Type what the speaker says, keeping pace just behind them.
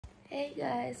Hey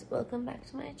guys, welcome back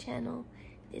to my channel.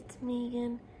 It's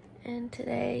Megan, and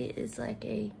today is like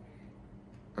a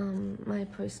my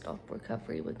post-op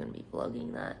recovery. We're gonna be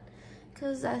vlogging that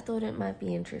because I thought it might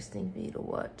be interesting for you to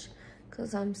watch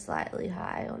because I'm slightly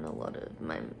high on a lot of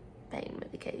my pain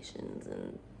medications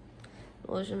and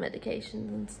nausea medications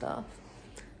and stuff.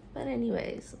 But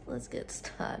anyways, let's get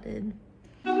started.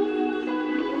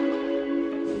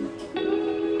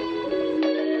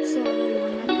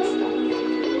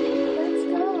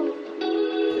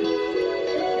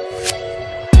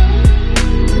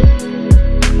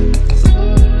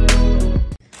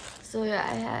 So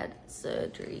I had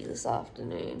surgery this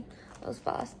afternoon. I was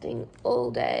fasting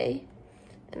all day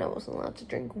and I wasn't allowed to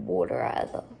drink water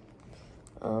either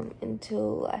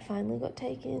until I finally got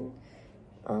taken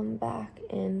back,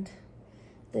 and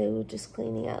they were just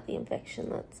cleaning out the infection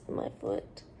that's in my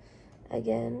foot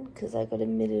again because I got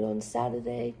admitted on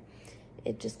Saturday.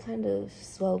 It just kind of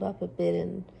swelled up a bit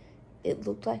and it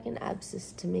looked like an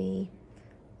abscess to me.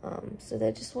 So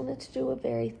they just wanted to do a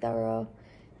very thorough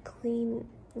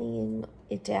cleaning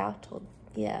it out, or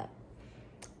yeah,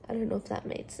 I don't know if that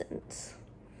made sense.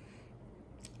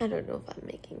 I don't know if I'm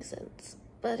making sense,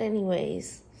 but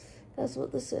anyways, that's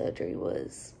what the surgery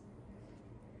was.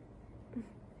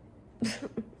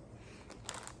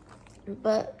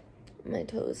 But my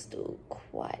toe is still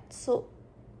quite sore.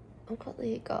 I've got the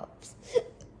hiccups.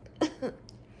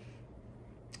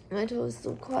 My toe is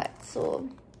still quite sore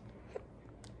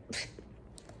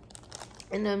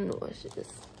and I'm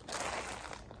nauseous.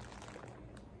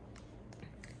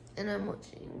 And I'm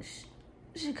watching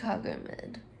Chicago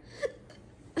Med.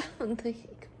 The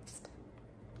hiccups,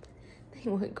 they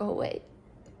won't go away.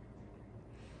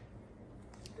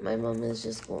 My mum has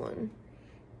just gone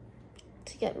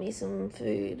to get me some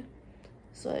food,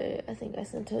 so I think I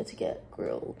sent her to get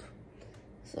grilled.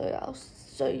 So I'll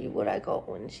show you what I got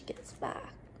when she gets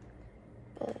back.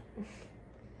 But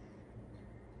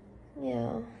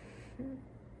yeah.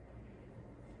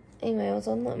 Anyway, I was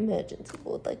on the emergency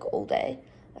ward like all day.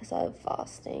 I started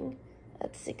fasting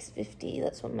at 6:50.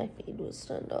 That's when my feed was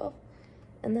turned off.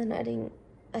 And then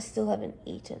I still haven't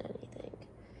eaten anything.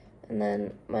 And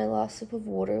then my last sip of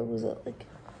water was at like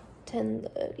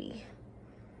 10:30.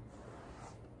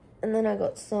 And then I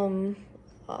got some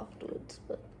afterwards,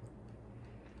 but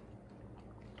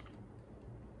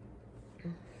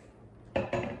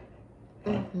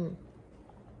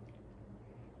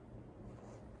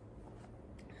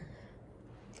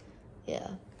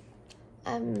yeah,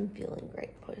 I'm feeling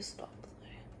great post-op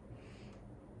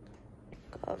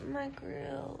though. Got my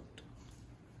grilled.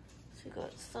 So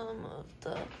got some of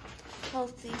the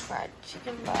healthy fried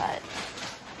chicken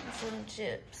bites, and some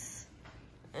chips,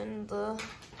 and the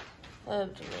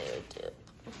herb tomato dip.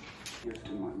 You have to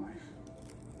do my life.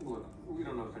 Look, we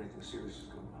don't know if anything serious is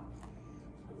going on.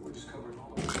 We're just covering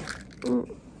all of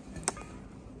it.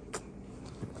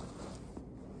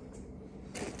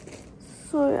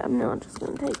 So I'm now just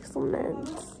gonna take some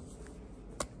meds.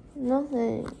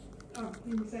 Nothing. Oh,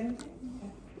 you didn't say anything?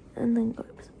 Okay. And then go to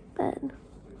bed.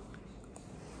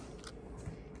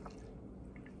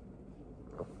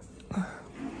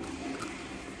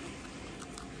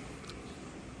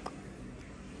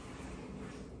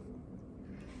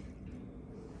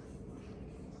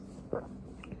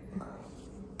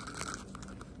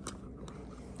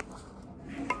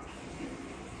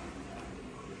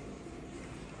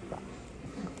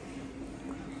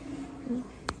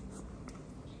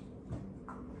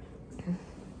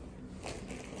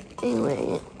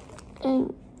 Anyway,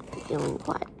 I'm feeling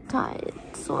quite tired,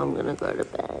 so I'm gonna go to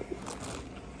bed.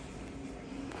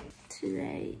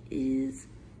 Today is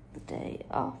the day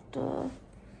after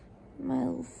my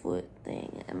little foot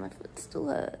thing, and my foot still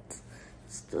hurts.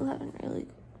 Still haven't really,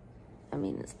 I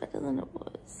mean, it's better than it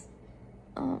was.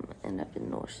 And I've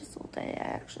been nauseous all day. I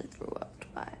actually threw up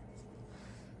twice.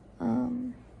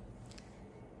 And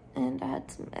I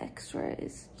had some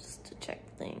x-rays just to check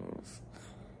things.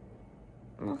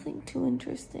 Nothing too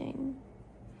interesting,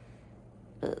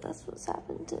 but that's what's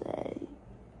happened today.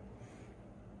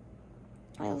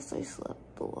 I also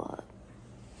slept a lot.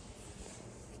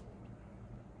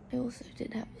 I also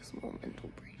did have a small mental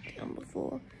breakdown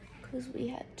before because we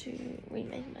had to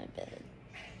remake my bed.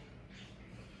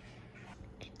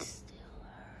 It still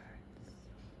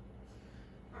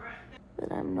hurts,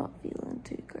 but I'm not feeling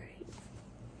too great.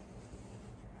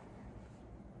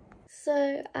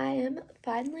 So I am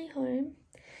finally home.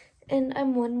 And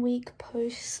I'm 1 week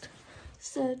post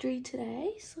surgery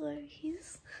today, so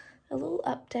here's a little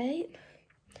update.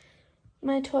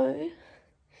 My toe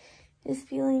is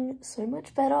feeling so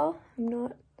much better. I'm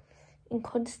not in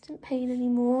constant pain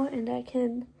anymore, and I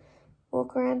can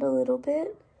walk around a little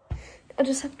bit. I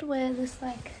just have to wear this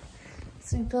like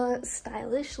super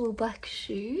stylish little black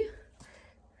shoe.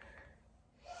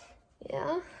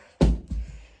 Yeah.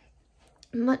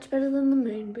 Much better than the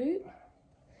moon boot.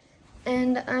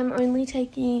 And I'm only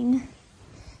taking,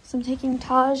 so I'm taking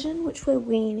Tarjan, which we're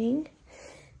weaning,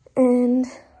 and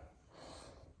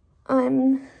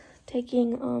I'm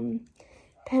taking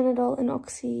Panadol and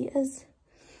Oxy as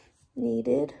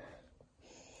needed.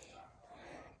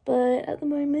 But at the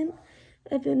moment,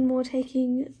 I've been more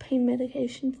taking pain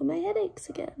medication for my headaches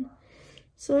again.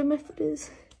 So my foot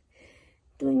is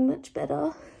doing much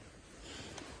better.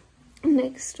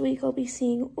 Next week I'll be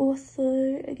seeing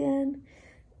ortho again,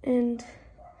 and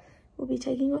we'll be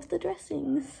taking off the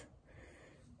dressings.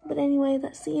 But anyway,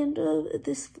 that's the end of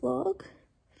this vlog.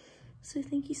 So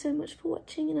thank you so much for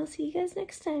watching, and I'll see you guys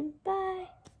next time.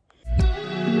 Bye!